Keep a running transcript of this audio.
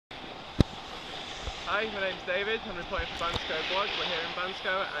Hi, my name's David. I'm reporting for Bansko blog. We're here in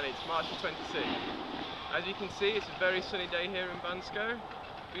Bansko and it's March the 26th. As you can see, it's a very sunny day here in Bansko.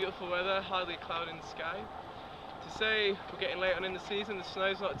 Beautiful weather, hardly a cloud in the sky. To say we're getting late on in the season, the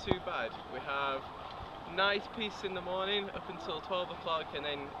snow's not too bad. We have nice peace in the morning up until 12 o'clock, and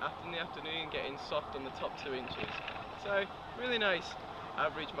then in the afternoon getting soft on the top 2 inches. So really nice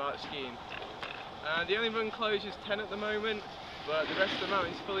average March skiing. The only run closure is 10 at the moment, but the rest of the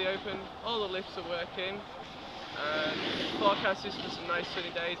mountain's fully open. All the lifts are working, and forecast is for some nice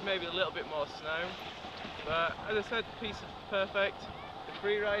sunny days, maybe a little bit more snow. But as I said, the piste is perfect. The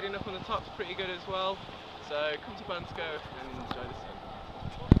free riding up on the top's pretty good as well. So come to Bansko and enjoy the ski.